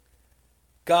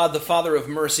God, the Father of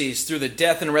mercies, through the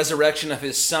death and resurrection of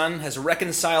his Son, has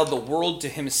reconciled the world to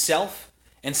himself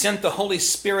and sent the Holy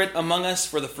Spirit among us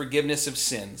for the forgiveness of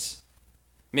sins.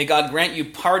 May God grant you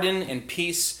pardon and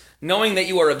peace, knowing that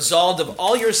you are absolved of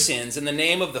all your sins in the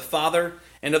name of the Father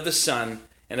and of the Son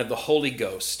and of the Holy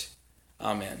Ghost.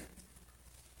 Amen.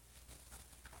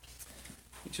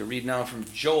 To read now from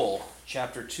Joel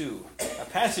chapter 2, a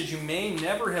passage you may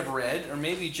never have read, or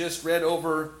maybe just read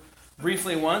over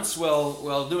briefly once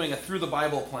while doing a Through the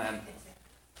Bible plan.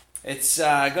 It's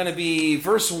going to be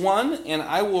verse 1, and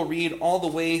I will read all the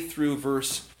way through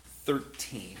verse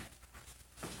 13.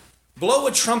 Blow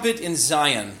a trumpet in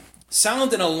Zion,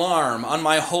 sound an alarm on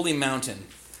my holy mountain.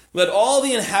 Let all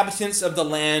the inhabitants of the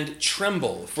land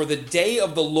tremble, for the day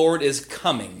of the Lord is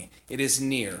coming, it is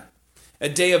near. A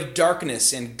day of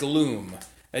darkness and gloom,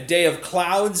 a day of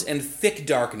clouds and thick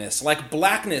darkness. Like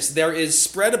blackness there is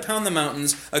spread upon the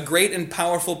mountains a great and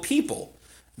powerful people.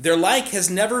 Their like has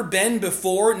never been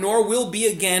before, nor will be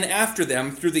again after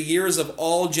them through the years of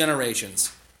all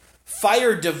generations.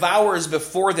 Fire devours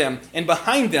before them, and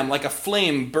behind them like a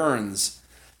flame burns.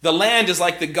 The land is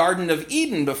like the Garden of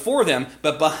Eden before them,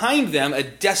 but behind them a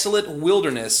desolate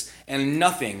wilderness, and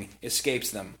nothing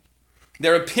escapes them.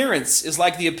 Their appearance is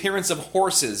like the appearance of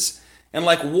horses, and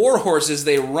like war horses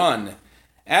they run.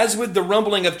 As with the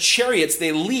rumbling of chariots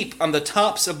they leap on the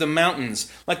tops of the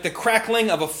mountains, like the crackling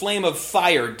of a flame of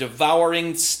fire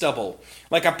devouring stubble,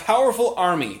 like a powerful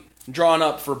army drawn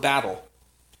up for battle.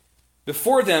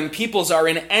 Before them peoples are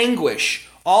in anguish,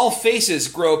 all faces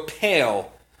grow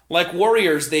pale. Like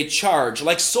warriors they charge,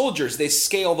 like soldiers they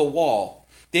scale the wall.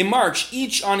 They march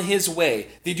each on his way.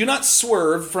 They do not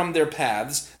swerve from their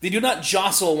paths. They do not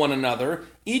jostle one another.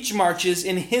 Each marches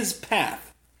in his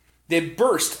path. They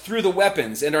burst through the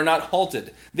weapons and are not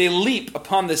halted. They leap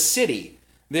upon the city.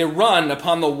 They run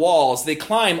upon the walls. They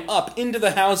climb up into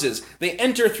the houses. They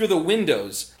enter through the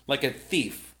windows like a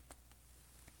thief.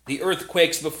 The earth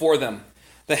quakes before them.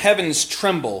 The heavens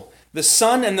tremble. The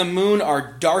sun and the moon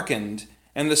are darkened,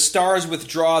 and the stars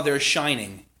withdraw their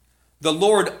shining. The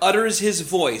Lord utters his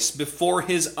voice before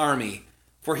his army,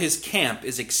 for his camp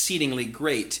is exceedingly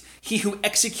great. He who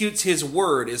executes his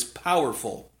word is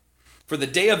powerful. For the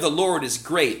day of the Lord is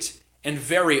great and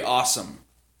very awesome.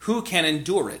 Who can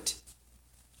endure it?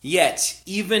 Yet,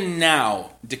 even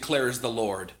now, declares the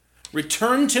Lord,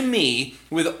 return to me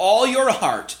with all your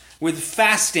heart, with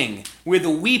fasting, with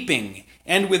weeping,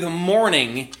 and with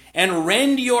mourning, and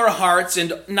rend your hearts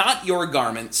and not your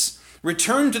garments.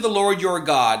 Return to the Lord your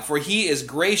God, for he is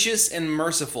gracious and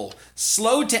merciful,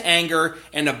 slow to anger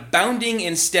and abounding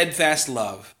in steadfast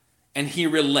love, and he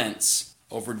relents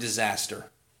over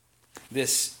disaster.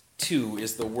 This, too,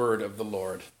 is the word of the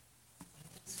Lord.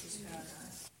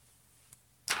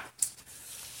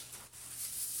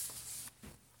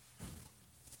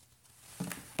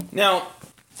 Now,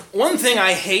 one thing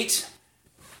I hate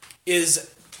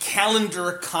is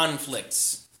calendar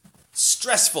conflicts.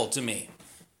 Stressful to me.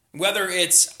 Whether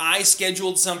it's I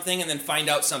scheduled something and then find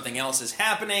out something else is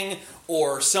happening,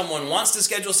 or someone wants to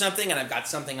schedule something and I've got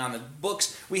something on the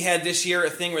books. We had this year a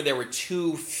thing where there were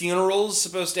 2 funerals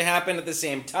supposed to happen at the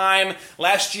same time.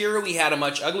 Last year we had a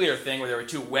much uglier thing where there were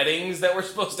 2 weddings that were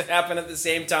supposed to happen at the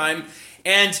same time.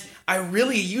 And I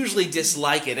really usually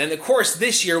dislike it. And of course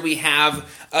this year we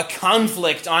have a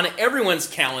conflict on everyone's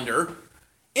calendar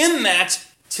in that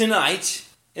tonight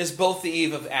is both the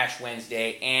eve of Ash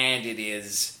Wednesday and it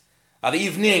is the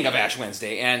evening of Ash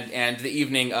Wednesday and the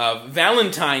evening of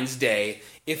Valentine's Day,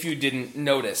 if you didn't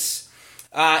notice.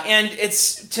 And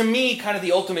it's, to me, kind of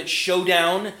the ultimate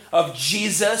showdown of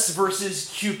Jesus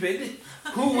versus Cupid.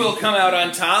 Who will come out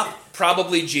on top?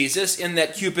 Probably Jesus, in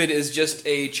that Cupid is just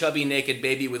a chubby, naked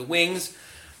baby with wings.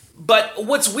 But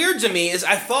what's weird to me is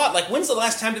I thought, when's the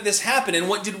last time did this happen and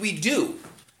what did we do?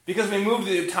 Because we moved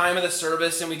the time of the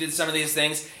service and we did some of these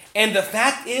things. And the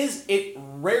fact is, it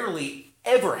rarely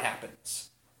ever happens.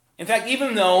 In fact,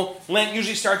 even though Lent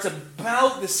usually starts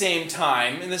about the same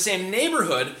time, in the same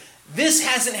neighborhood, this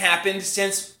hasn't happened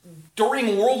since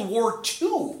during World War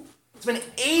II. It's been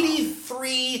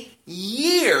 83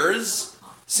 years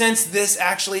since this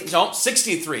actually, no,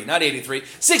 63, not 83,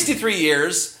 63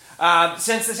 years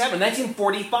since this happened,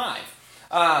 1945.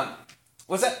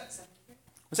 Was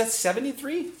that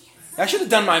 73? I should have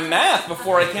done my math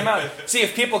before I came out. See,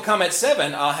 if people come at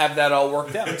 7, I'll have that all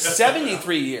worked out.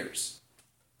 73 years.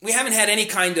 We haven't had any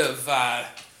kind of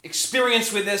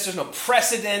experience with this. There's no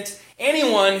precedent.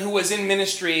 Anyone who was in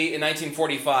ministry in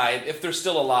 1945, if they're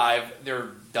still alive,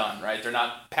 they're done, right? They're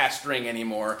not pastoring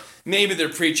anymore. Maybe they're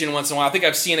preaching once in a while. I think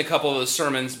I've seen a couple of those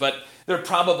sermons, but they're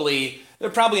probably they're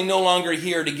probably no longer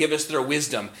here to give us their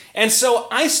wisdom. And so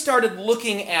I started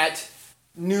looking at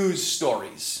news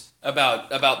stories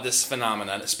about this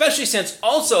phenomenon, especially since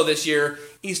also this year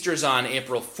Easter's on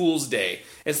April Fool's Day.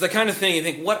 It's the kind of thing you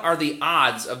think, what are the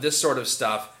odds of this sort of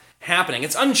stuff happening?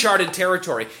 It's uncharted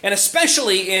territory, and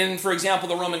especially in, for example,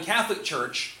 the Roman Catholic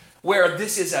Church, where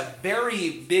this is a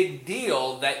very big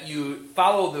deal that you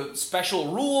follow the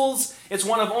special rules. It's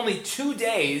one of only 2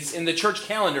 days in the church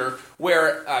calendar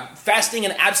where fasting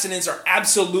and abstinence are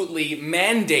absolutely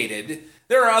mandated.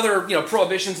 There are other,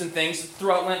 prohibitions and things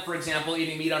throughout Lent, for example,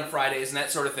 eating meat on Fridays and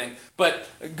that sort of thing. But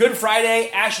Good Friday,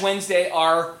 Ash Wednesday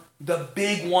are the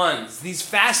big ones, these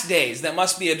fast days that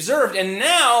must be observed. And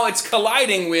now it's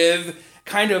colliding with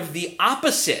kind of the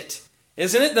opposite,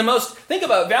 isn't it? Think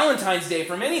about Valentine's Day.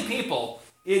 For many people,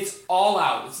 it's all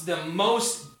out. It's the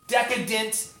most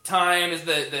decadent time, it's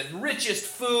the richest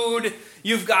food.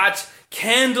 You've got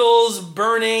candles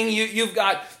burning, you've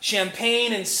got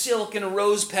champagne and silk and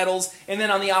rose petals, and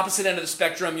then on the opposite end of the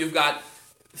spectrum, you've got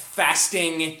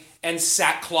fasting and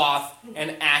sackcloth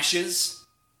and ashes.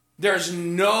 There's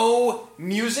no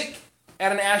music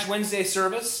at an Ash Wednesday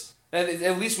service. That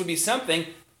at least would be something.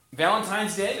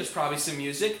 Valentine's Day, there's probably some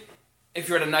music. If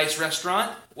you're at a nice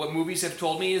restaurant, what movies have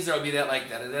told me is there'll be that like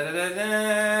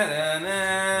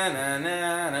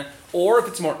da-da-da-da-da-da-da-da-da-da-da. Or if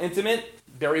it's more intimate,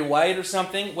 Barry White or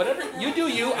something. Whatever, you do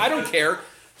you, I don't care.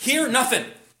 Here, nothing.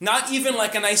 Not even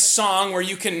like a nice song where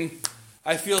you can,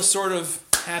 I feel sort of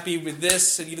happy with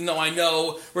this, and even though I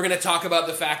know we're going to talk about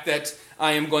the fact that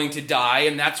I am going to die,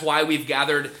 and that's why we've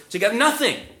gathered together.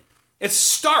 Nothing. It's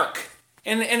stark.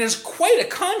 And there's quite a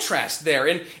contrast there.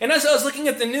 And as I was looking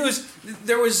at the news,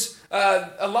 there was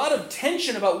a lot of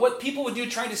tension about what people would do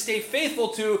trying to stay faithful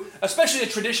to, especially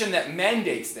the tradition that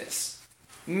mandates this.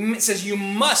 It says you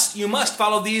must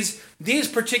follow these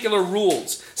particular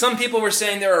rules. Some people were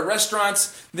saying there are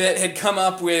restaurants that had come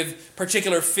up with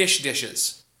particular fish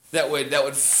dishes that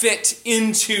would fit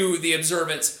into the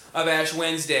observance of Ash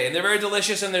Wednesday. And they're very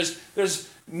delicious, and there's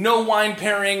no wine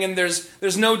pairing, and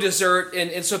there's no dessert,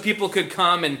 and so people could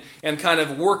come and kind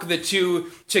of work the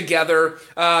two together.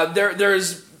 There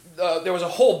was a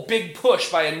whole big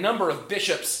push by a number of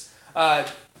bishops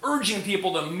urging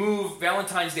people to move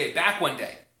Valentine's Day back one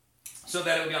day, so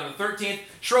that it would be on the 13th,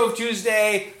 Shrove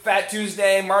Tuesday, Fat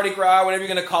Tuesday, Mardi Gras, whatever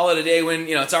you're going to call it, a day when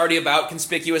it's already about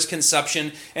conspicuous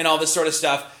consumption and all this sort of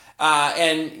stuff.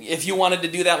 And if you wanted to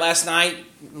do that last night,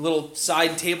 a little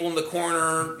side table in the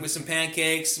corner with some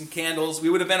pancakes, some candles,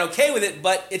 we would have been okay with it,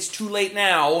 but it's too late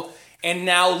now, and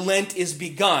now Lent is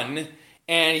begun,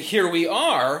 and here we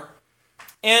are.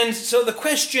 And so the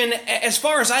question, as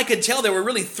far as I could tell, there were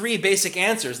really 3 basic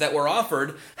answers that were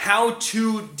offered how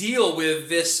to deal with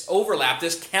this overlap,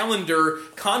 this calendar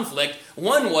conflict.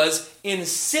 One was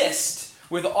insist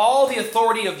with all the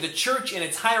authority of the church and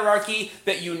its hierarchy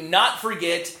that you not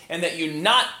forget and that you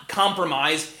not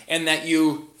compromise and that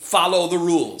you follow the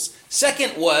rules.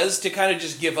 Second was to kind of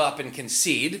just give up and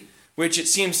concede, which it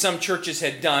seems some churches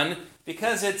had done.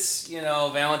 Because it's,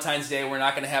 Valentine's Day, we're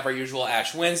not going to have our usual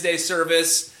Ash Wednesday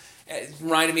service. It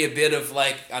reminded me a bit of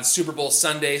like on Super Bowl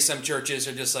Sunday, some churches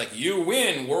are just like, you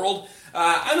win, world.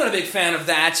 I'm not a big fan of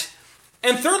that.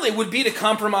 And thirdly would be to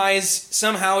compromise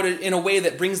somehow in a way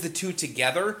that brings the two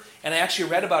together. And I actually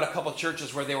read about a couple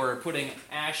churches where they were putting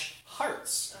ash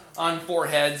hearts on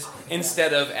foreheads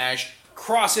instead of ash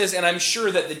crosses, and I'm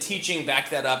sure that the teaching backed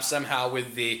that up somehow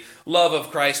with the love of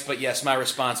Christ. But yes, my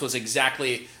response was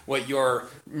exactly what your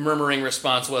murmuring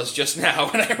response was just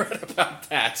now when I read about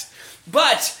that.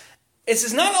 But this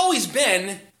has not always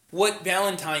been what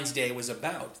Valentine's Day was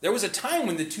about. There was a time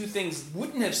when the two things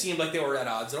wouldn't have seemed like they were at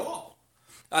odds at all.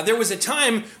 There was a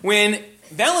time when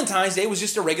Valentine's Day was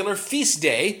just a regular feast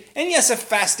day, and yes, a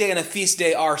fast day and a feast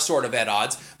day are sort of at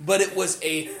odds, but it was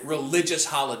a religious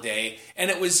holiday,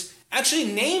 and it was actually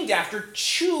named after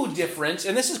 2 different,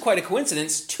 and this is quite a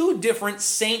coincidence, 2 different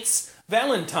saints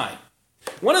Valentine.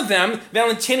 One of them,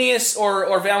 Valentinius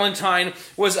or Valentine,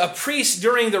 was a priest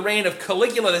during the reign of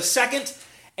Caligula II,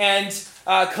 and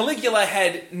Caligula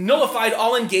had nullified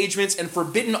all engagements and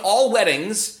forbidden all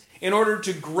weddings in order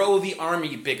to grow the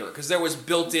army bigger, because there was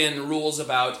built-in rules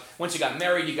about once you got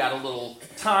married, you got a little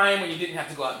time when you didn't have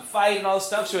to go out and fight and all this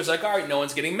stuff, so it was like, all right, no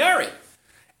one's getting married.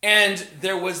 And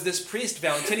there was this priest,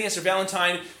 Valentinius or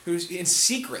Valentine, who in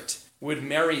secret would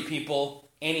marry people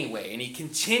anyway. And he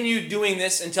continued doing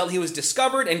this until he was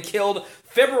discovered and killed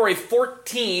February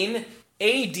 14,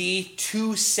 AD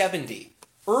 270.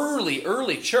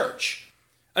 Early church.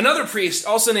 Another priest,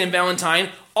 also named Valentine,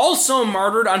 also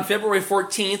martyred on February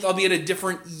 14th, albeit a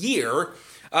different year,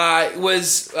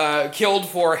 was killed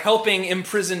for helping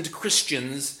imprisoned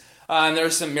Christians and there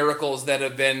are some miracles that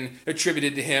have been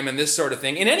attributed to him and this sort of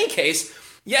thing. In any case,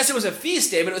 yes, it was a feast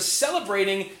day, but it was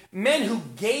celebrating men who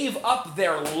gave up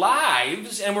their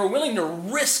lives and were willing to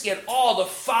risk it all to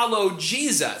follow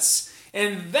Jesus.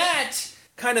 And that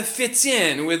kind of fits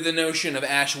in with the notion of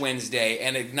Ash Wednesday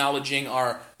and acknowledging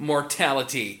our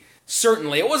mortality.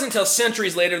 Certainly. It wasn't until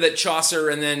centuries later that Chaucer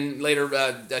and then later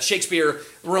Shakespeare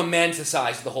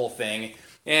romanticized the whole thing.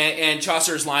 And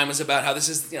Chaucer's line was about how this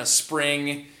is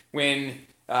spring when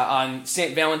on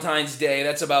St. Valentine's Day,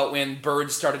 that's about when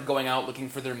birds started going out looking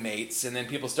for their mates, and then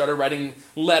people started writing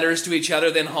letters to each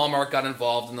other, then Hallmark got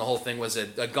involved, and the whole thing was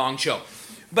a gong show.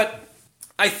 But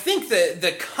I think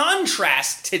the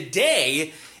contrast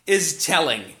today is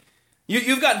telling.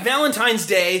 You've got Valentine's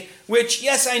Day, which,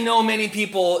 yes, I know many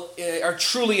people are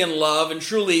truly in love and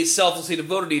truly selflessly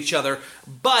devoted to each other,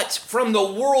 but from the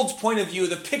world's point of view,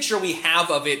 the picture we have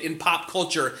of it in pop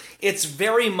culture, it's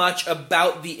very much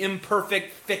about the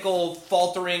imperfect, fickle,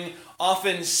 faltering,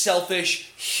 often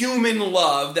selfish human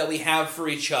love that we have for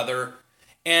each other.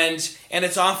 And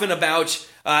it's often about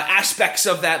aspects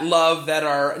of that love that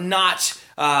are not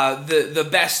the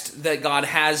best that God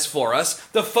has for us.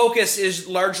 The focus is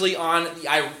largely on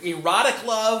erotic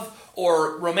love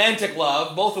or romantic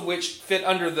love, both of which fit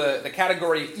under the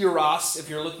category eros, if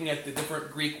you're looking at the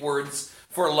different Greek words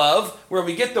for love, where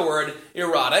we get the word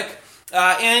erotic.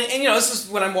 And this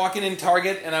is when I'm walking in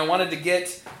Target, and I wanted to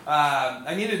get,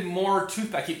 I needed more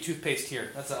toothpaste. I keep toothpaste here.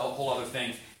 That's a whole other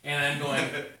thing. And I'm going,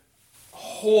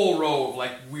 whole row of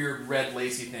like weird red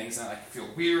lacy things, and I feel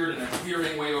weird, and I'm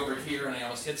veering way over here, and I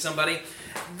almost hit somebody.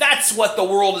 That's what the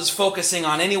world is focusing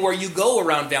on anywhere you go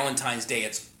around Valentine's Day.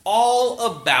 It's all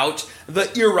about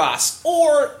the eros.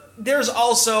 Or there's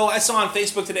also, I saw on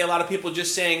Facebook today, a lot of people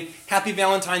just saying Happy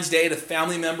Valentine's Day to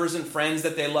family members and friends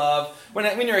that they love.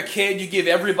 When you're a kid, you give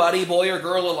everybody, boy or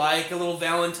girl alike, a little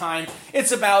Valentine.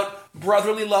 It's about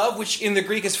brotherly love, which in the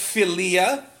Greek is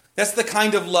philia. That's the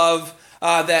kind of love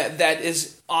that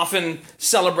is often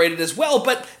celebrated as well.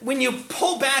 But when you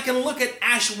pull back and look at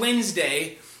Ash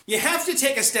Wednesday, you have to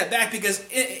take a step back, because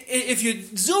if you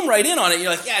zoom right in on it, you're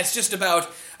like, yeah, it's just about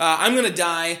I'm going to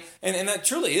die, and that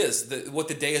truly is what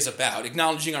the day is about,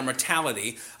 acknowledging our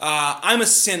mortality. I'm a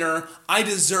sinner. I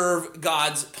deserve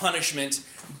God's punishment.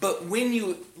 But when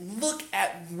you look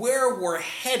at where we're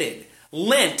headed,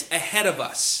 Lent ahead of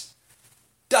us,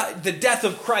 the death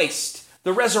of Christ,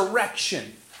 the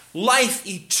resurrection, life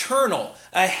eternal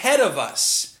ahead of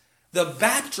us, the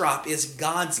backdrop is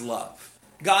God's love.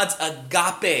 God's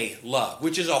agape love,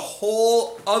 which is a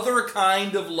whole other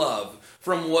kind of love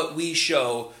from what we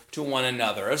show to one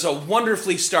another. There's a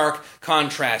wonderfully stark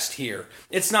contrast here.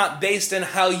 It's not based on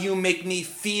how you make me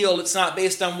feel. It's not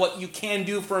based on what you can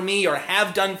do for me or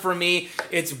have done for me.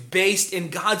 It's based in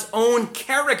God's own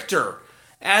character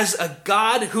as a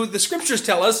God who the scriptures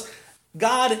tell us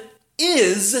God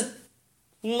is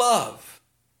love.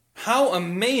 How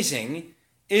amazing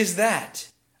is that?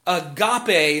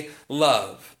 Agape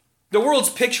love. The world's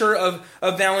picture of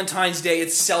Valentine's Day,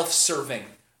 it's self-serving,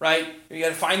 right? You got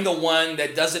to find the one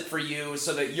that does it for you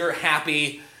so that you're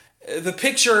happy. The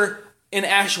picture in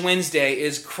Ash Wednesday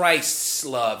is Christ's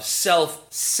love,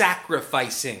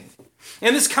 self-sacrificing.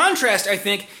 And this contrast, I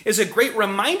think, is a great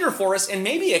reminder for us, and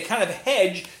maybe a kind of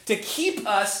hedge to keep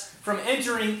us from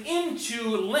entering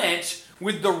into Lent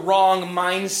with the wrong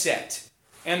mindset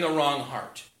and the wrong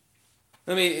heart.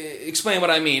 Let me explain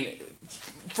what I mean.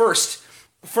 First,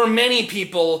 for many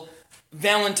people,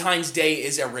 Valentine's Day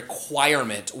is a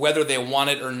requirement, whether they want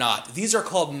it or not. These are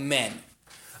called men.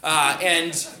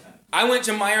 And I went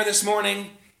to Meijer this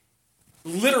morning.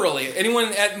 Literally,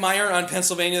 anyone at Meijer on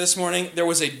Pennsylvania this morning, there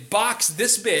was a box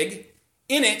this big.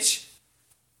 In it,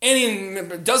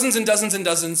 dozens and dozens and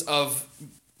dozens of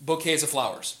bouquets of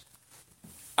flowers.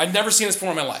 I've never seen this before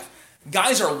in my life.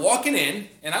 Guys are walking in,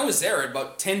 and I was there at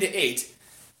about 10 to 8,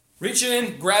 reaching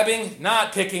in, grabbing,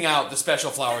 not picking out the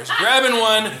special flowers, grabbing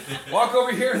one, walk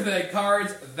over here to the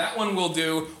cards, that one will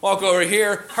do, walk over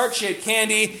here, heart-shaped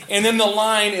candy, and then the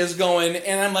line is going,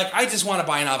 and I'm like, I just want to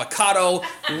buy an avocado.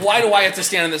 Why do I have to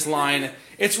stand in this line?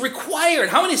 It's required.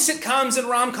 How many sitcoms and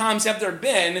rom-coms have there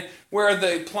been where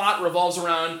the plot revolves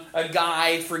around a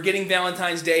guy forgetting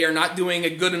Valentine's Day or not doing a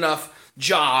good enough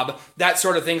job, that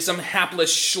sort of thing, some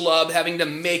hapless schlub having to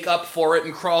make up for it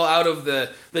and crawl out of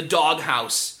the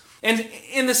doghouse. And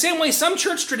in the same way, some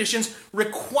church traditions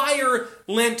require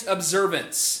Lent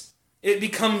observance. It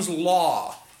becomes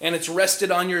law, and it's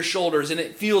rested on your shoulders, and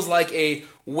it feels like a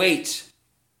weight.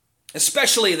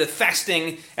 Especially the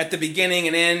fasting at the beginning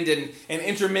and end and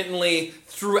intermittently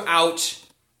throughout.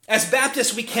 As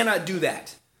Baptists, we cannot do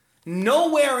that.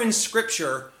 Nowhere in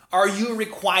Scripture are you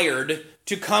required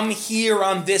to come here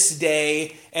on this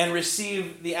day and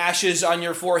receive the ashes on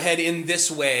your forehead in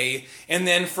this way, and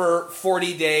then for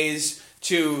 40 days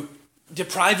to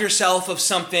deprive yourself of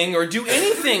something or do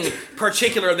anything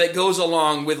particular that goes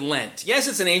along with Lent? Yes,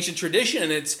 it's an ancient tradition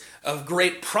and it's of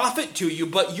great profit to you,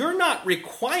 but you're not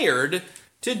required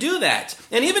to do that.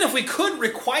 And even if we could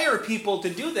require people to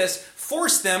do this,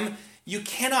 force them, you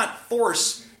cannot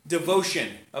force devotion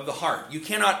of the heart. You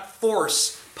cannot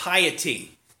force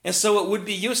piety. And so it would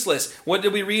be useless. What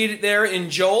did we read there in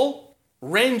Joel?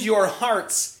 Rend your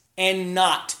hearts and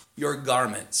not your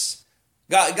garments.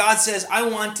 God says, I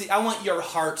want your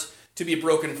heart to be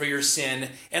broken for your sin,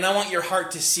 and I want your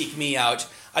heart to seek me out.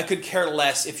 I could care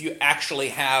less if you actually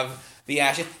have the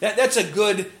ashes. That's a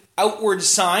good outward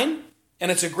sign,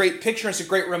 and it's a great picture, it's a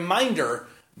great reminder,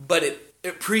 but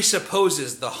it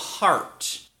presupposes the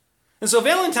heart. And so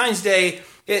Valentine's Day,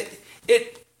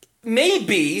 it may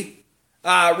be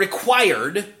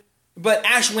required, but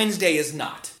Ash Wednesday is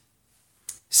not.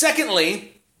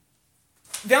 Secondly,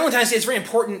 Valentine's Day is very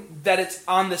important that it's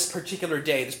on this particular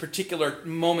day, this particular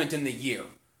moment in the year,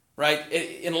 right?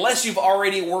 Unless you've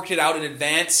already worked it out in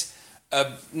advance,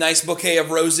 a nice bouquet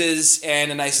of roses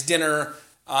and a nice dinner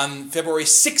on February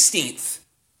 16th,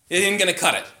 it ain't going to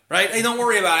cut it, right? Hey, don't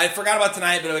worry about it. I forgot about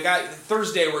tonight, but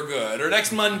Thursday we're good, or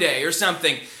next Monday or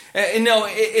something. No,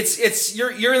 it's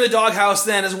you're in the doghouse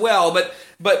then as well.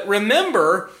 But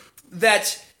remember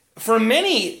that for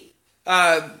many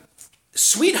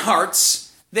sweethearts,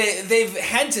 they've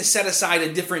had to set aside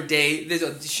a different day.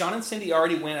 Sean and Cindy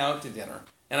already went out to dinner,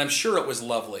 and I'm sure it was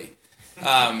lovely.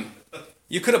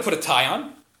 You could have put a tie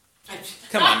on.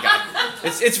 Come on, God.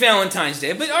 It's Valentine's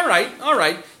Day, but all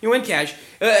right. You went cash.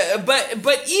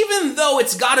 But even though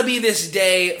it's got to be this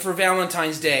day for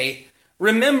Valentine's Day,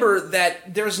 remember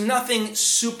that there's nothing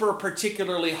super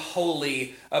particularly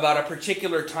holy about a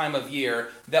particular time of year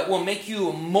that will make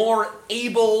you more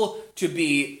able to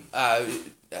be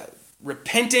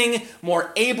repenting,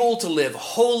 more able to live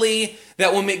holy,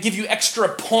 that will give you extra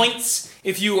points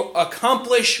if you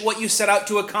accomplish what you set out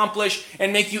to accomplish,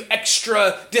 and make you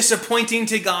extra disappointing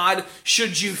to God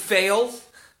should you fail.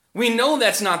 We know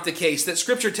that's not the case, that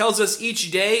Scripture tells us each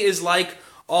day is like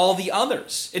all the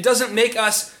others. It doesn't make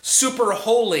us super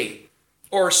holy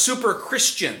or super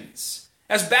Christians.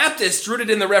 As Baptists rooted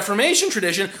in the Reformation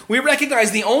tradition, we recognize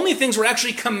the only things we're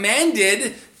actually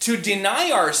commanded to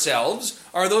deny ourselves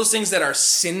are those things that are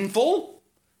sinful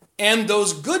and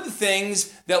those good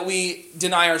things that we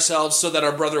deny ourselves so that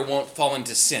our brother won't fall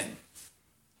into sin.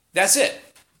 That's it.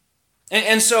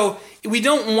 And so we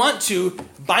don't want to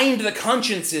bind the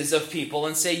consciences of people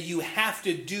and say you have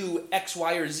to do X,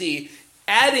 Y, or Z,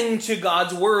 adding to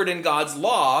God's word and God's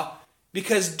law,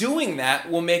 because doing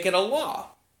that will make it a law.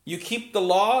 You keep the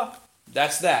law,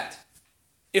 that's that.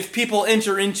 If people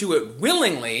enter into it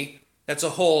willingly, that's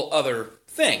a whole other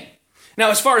thing. Now,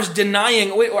 as far as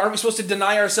denying, are we supposed to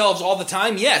deny ourselves all the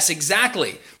time? Yes,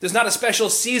 exactly. There's not a special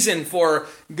season for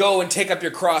go and take up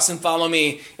your cross and follow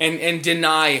me and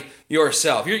deny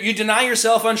yourself. You deny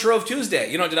yourself on Shrove Tuesday.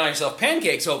 You don't deny yourself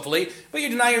pancakes, hopefully, but you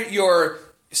deny your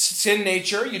sin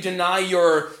nature. You deny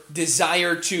your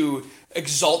desire to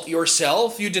exalt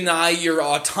yourself. You deny your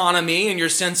autonomy and your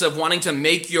sense of wanting to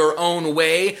make your own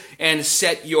way and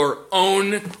set your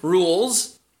own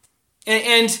rules.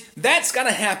 And that's got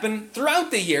to happen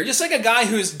throughout the year. Just like a guy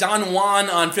who's Don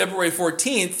Juan on February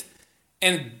 14th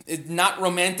and not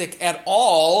romantic at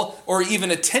all, or even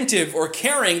attentive or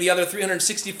caring the other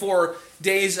 364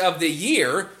 days of the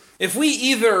year, if we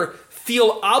either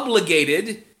feel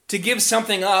obligated to give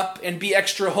something up and be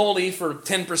extra holy for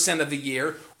 10% of the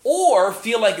year, or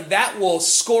feel like that will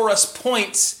score us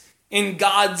points in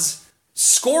God's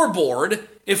scoreboard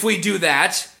if we do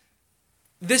that,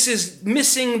 this is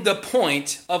missing the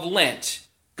point of Lent,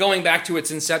 going back to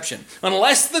its inception.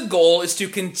 Unless the goal is to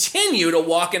continue to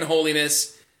walk in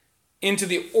holiness into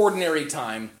the ordinary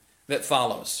time that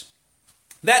follows.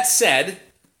 That said,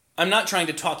 I'm not trying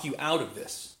to talk you out of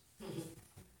this.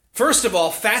 First of all,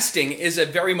 fasting is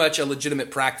very much a legitimate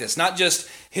practice, not just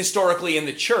historically in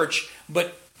the church,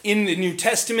 but in the New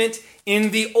Testament,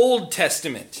 in the Old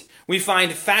Testament. We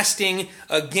find fasting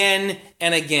again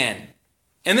and again.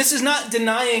 And this is not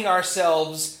denying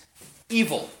ourselves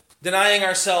evil, denying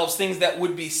ourselves things that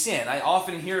would be sin. I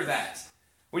often hear that.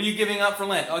 What are you giving up for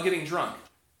Lent? Oh, getting drunk.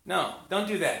 No, don't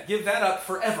do that. Give that up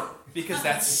forever, because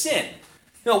that's sin.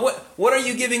 No, what are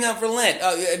you giving up for Lent?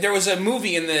 There was a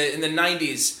movie in the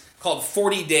 90s called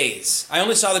 40 Days. I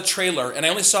only saw the trailer, and I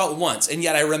only saw it once, and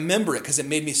yet I remember it because it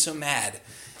made me so mad.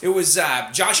 It was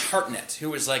Josh Hartnett, who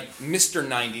was like Mr.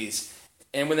 90s.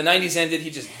 And when the 90s ended, he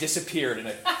just disappeared in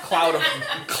a cloud of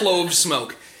clove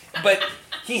smoke. But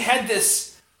he had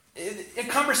a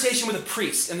conversation with a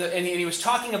priest, and he was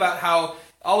talking about how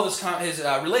all of his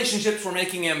relationships were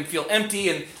making him feel empty,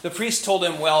 and the priest told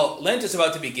him, well, Lent is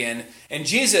about to begin, and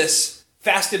Jesus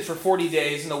fasted for 40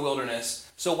 days in the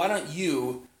wilderness, so why don't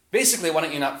you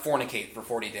not fornicate for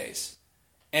 40 days?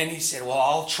 And he said, well,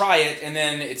 I'll try it, and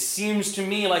then it seems to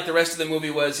me like the rest of the movie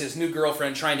was his new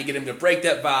girlfriend trying to get him to break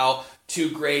that vow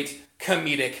to great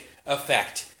comedic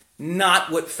effect. Not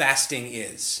what fasting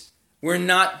is. We're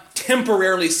not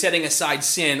temporarily setting aside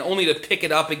sin only to pick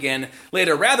it up again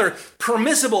later. Rather,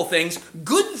 permissible things,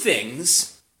 good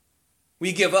things,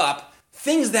 we give up,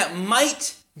 things that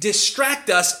might distract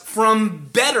us from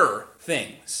better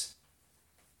things.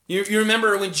 You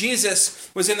remember when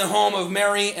Jesus was in the home of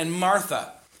Mary and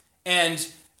Martha, and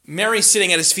Mary's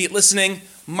sitting at his feet listening.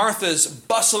 Martha's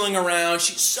bustling around.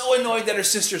 She's so annoyed that her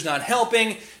sister's not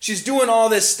helping. She's doing all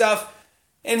this stuff.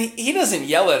 And he doesn't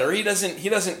yell at her. He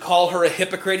doesn't call her a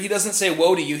hypocrite. He doesn't say,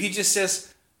 woe to you. He just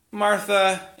says,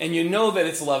 Martha, and you know that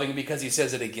it's loving because he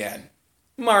says it again.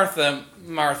 Martha,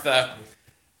 Martha.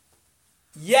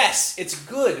 Yes, it's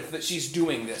good that she's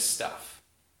doing this stuff.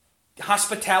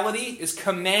 Hospitality is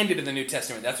commanded in the New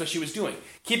Testament. That's what she was doing.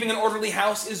 Keeping an orderly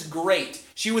house is great.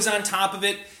 She was on top of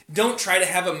it. Don't try to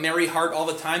have a Mary heart all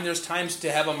the time. There's times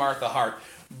to have a Martha heart.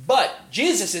 But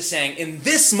Jesus is saying, in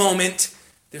this moment,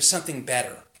 there's something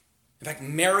better. In fact,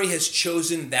 Mary has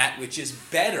chosen that which is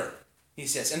better, he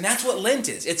says. And that's what Lent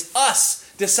is. It's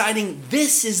us deciding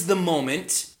this is the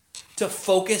moment to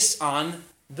focus on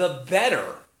the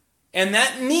better. And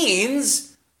that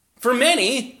means, for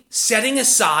many, setting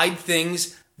aside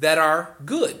things that are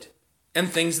good and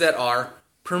things that are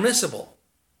permissible.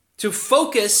 To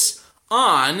focus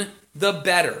on the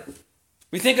better.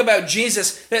 We think about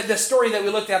Jesus, the story that we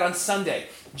looked at on Sunday.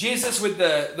 Jesus with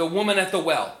the woman at the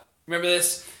well. Remember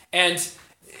this? And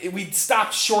we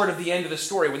stopped short of the end of the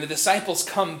story. When the disciples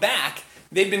come back,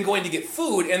 they've been going to get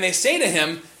food, and they say to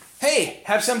him, hey,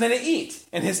 have something to eat.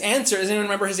 And his answer, does anyone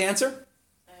remember his answer?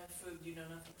 I have food you know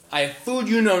nothing about. I have food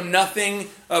you know nothing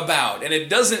about. And it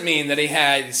doesn't mean that he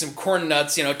had some corn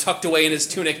nuts, tucked away in his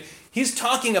tunic. He's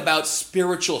talking about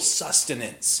spiritual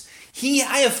sustenance.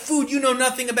 I have food you know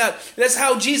nothing about. That's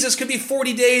how Jesus could be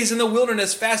 40 days in the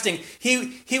wilderness fasting.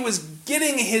 He was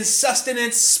getting his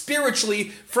sustenance spiritually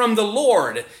from the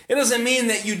Lord. It doesn't mean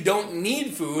that you don't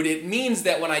need food. It means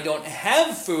that when I don't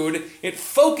have food, it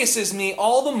focuses me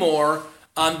all the more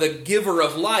on the giver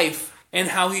of life and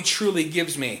how he truly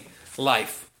gives me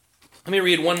life. Let me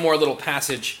read one more little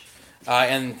passage,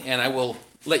 and I will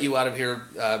let you out of here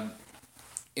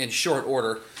in short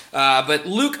order. But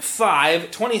Luke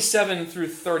 5, 27 through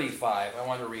 35, I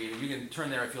want to read. You can turn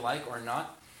there if you like or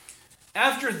not.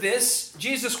 After this,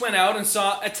 Jesus went out and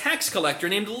saw a tax collector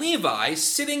named Levi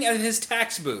sitting at his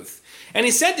tax booth. And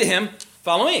he said to him,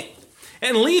 follow me.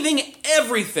 And leaving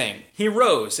everything, he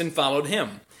rose and followed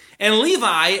him. And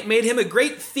Levi made him a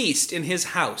great feast in his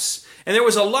house. And there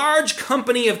was a large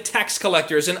company of tax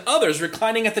collectors and others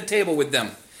reclining at the table with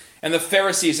them. And the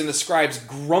Pharisees and the scribes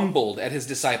grumbled at his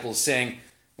disciples, saying,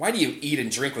 why do you eat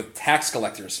and drink with tax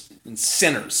collectors and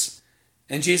sinners?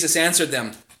 And Jesus answered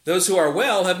them, those who are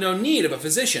well have no need of a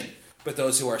physician, but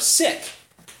those who are sick.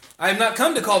 I have not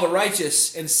come to call the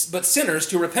righteous, but sinners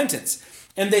to repentance.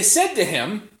 And they said to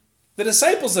him, the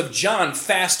disciples of John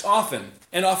fast often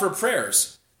and offer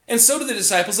prayers, and so do the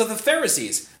disciples of the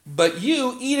Pharisees, but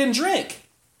you eat and drink.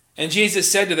 And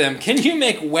Jesus said to them, can you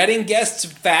make wedding guests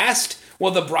fast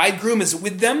while the bridegroom is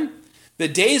with them? The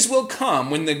days will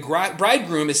come when the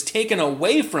bridegroom is taken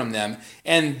away from them,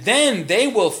 and then they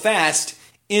will fast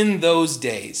in those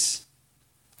days.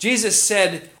 Jesus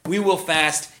said, we will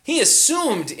fast. He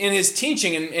assumed in his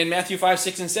teaching in Matthew 5,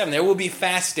 6, and 7, there will be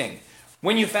fasting.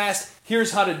 When you fast,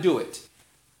 here's how to do it.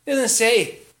 It doesn't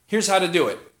say, here's how to do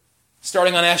it,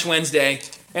 starting on Ash Wednesday.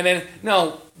 And then,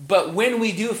 no, but when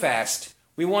we do fast,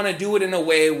 we want to do it in a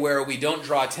way where we don't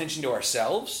draw attention to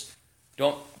ourselves.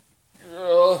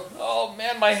 Oh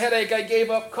man, my headache, I gave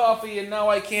up coffee and now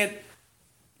I can't.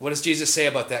 What does Jesus say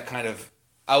about that kind of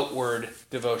outward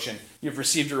devotion? You've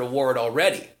received a reward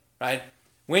already, right?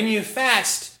 When you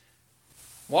fast,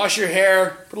 wash your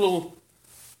hair, put a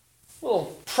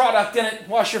little product in it,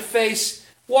 wash your face,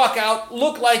 walk out,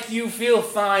 look like you feel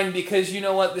fine because you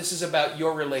know what? This is about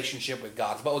your relationship with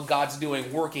God. It's about what God's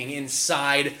doing, working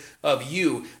inside of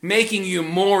you, making you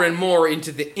more and more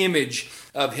into the image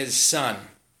of his Son.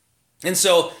 And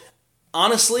so,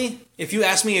 honestly, if you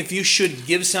ask me if you should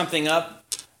give something up,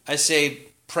 I say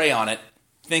pray on it,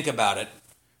 think about it.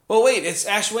 Well, wait, it's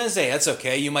Ash Wednesday. That's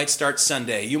okay. You might start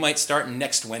Sunday. You might start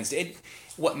next Wednesday.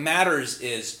 What matters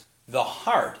is the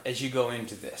heart as you go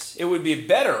into this. It would be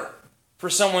better for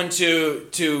someone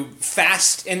to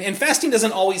fast, and fasting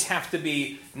doesn't always have to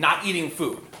be not eating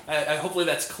food. Hopefully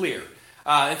that's clear.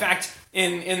 In fact,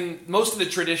 in most of the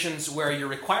traditions where you're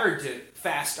required to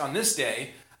fast on this day,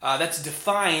 that's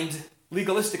defined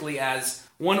legalistically as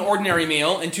one ordinary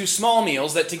meal and two small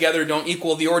meals that together don't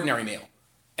equal the ordinary meal,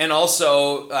 and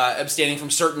also abstaining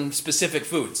from certain specific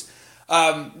foods.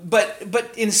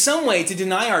 But in some way to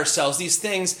deny ourselves these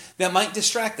things that might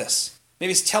distract us.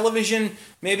 Maybe it's television,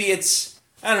 maybe it's,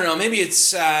 I don't know, maybe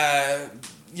it's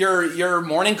your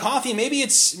morning coffee, maybe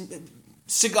it's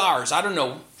cigars. I don't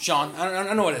know, Sean. I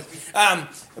don't know what it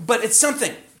is. But it's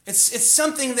something. It's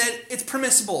something that it's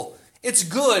permissible. It's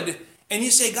good. And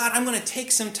you say, God, I'm going to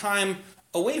take some time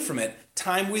away from it.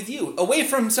 Time with you. Away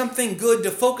from something good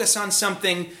to focus on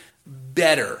something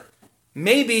better.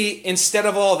 Maybe instead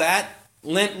of all that,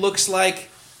 Lent looks like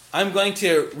I'm going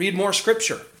to read more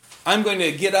scripture. I'm going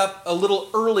to get up a little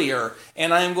earlier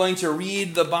and I'm going to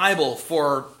read the Bible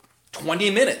for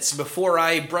 20 minutes before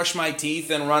I brush my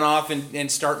teeth and run off and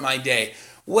start my day.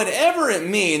 Whatever it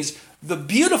means, the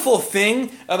beautiful thing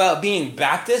about being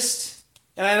Baptist,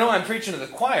 and I know I'm preaching to the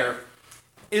choir,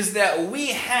 is that we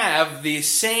have the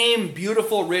same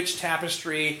beautiful, rich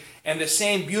tapestry and the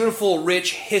same beautiful,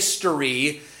 rich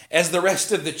history as the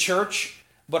rest of the church,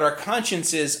 but our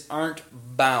consciences aren't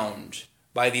bound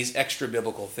by these extra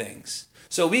biblical things.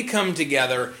 So we come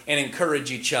together and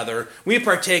encourage each other. We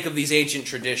partake of these ancient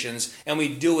traditions, and we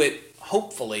do it,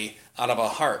 hopefully, out of a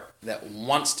heart that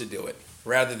wants to do it,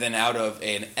 rather than out of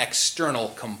an external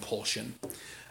compulsion.